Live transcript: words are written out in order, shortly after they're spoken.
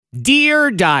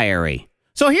Dear Diary.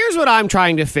 So here's what I'm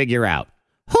trying to figure out.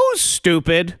 Who's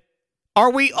stupid?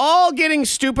 Are we all getting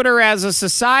stupider as a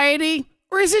society?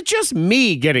 Or is it just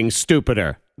me getting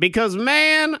stupider? Because,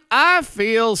 man, I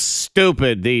feel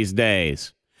stupid these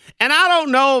days. And I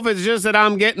don't know if it's just that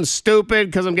I'm getting stupid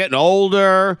because I'm getting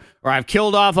older, or I've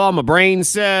killed off all my brain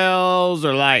cells,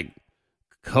 or like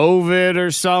COVID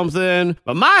or something.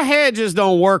 But my head just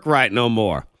don't work right no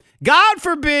more. God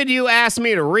forbid you ask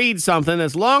me to read something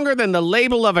that's longer than the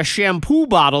label of a shampoo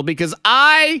bottle because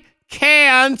I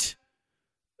can't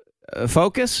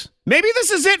focus. Maybe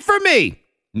this is it for me.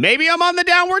 Maybe I'm on the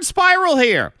downward spiral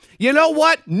here. You know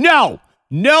what? No,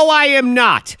 I am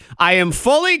not. I am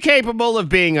fully capable of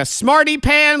being a smarty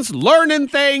pants, learning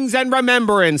things and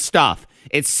remembering stuff.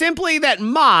 It's simply that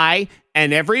my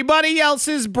and everybody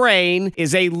else's brain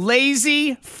is a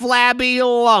lazy, flabby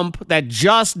lump that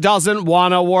just doesn't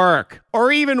want to work.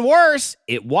 Or even worse,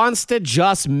 it wants to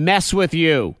just mess with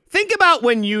you. Think about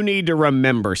when you need to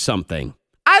remember something.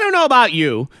 I don't know about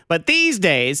you, but these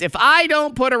days, if I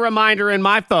don't put a reminder in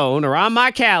my phone or on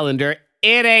my calendar,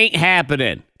 it ain't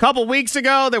happening. A couple weeks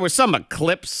ago, there was some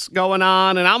eclipse going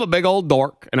on, and I'm a big old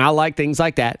dork, and I like things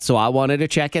like that, so I wanted to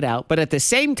check it out. But at the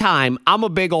same time, I'm a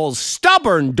big old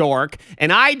stubborn dork,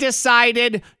 and I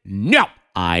decided, no,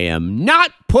 I am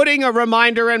not putting a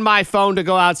reminder in my phone to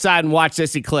go outside and watch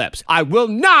this eclipse. I will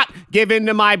not give in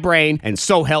to my brain, and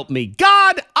so help me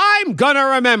God, I'm gonna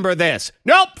remember this.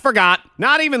 Nope, forgot.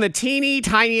 Not even the teeny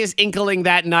tiniest inkling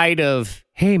that night of,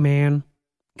 hey man,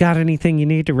 got anything you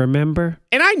need to remember?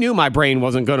 And I knew my brain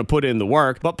wasn't going to put in the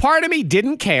work, but part of me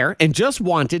didn't care and just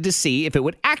wanted to see if it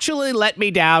would actually let me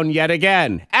down yet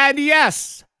again. And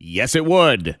yes, it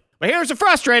would. But here's the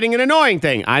frustrating and annoying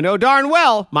thing. I know darn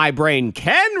well my brain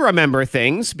can remember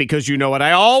things because you know what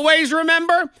I always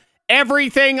remember?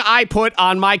 Everything I put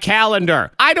on my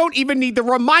calendar. I don't even need the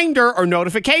reminder or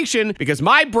notification because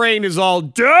my brain is all,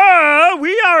 duh,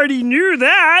 we already knew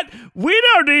that. We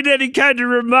don't need any kind of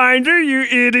reminder, you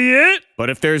idiot. But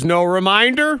if there's no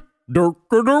reminder, I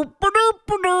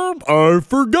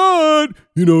forgot.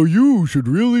 You should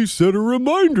really set a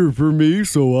reminder for me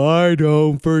so I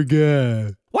don't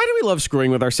forget. Why do we love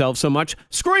screwing with ourselves so much?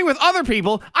 Screwing with other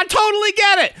people, I totally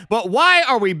get it. But why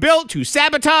are we built to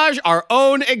sabotage our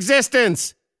own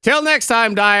existence? Till next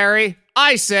time, diary,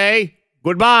 I say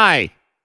goodbye.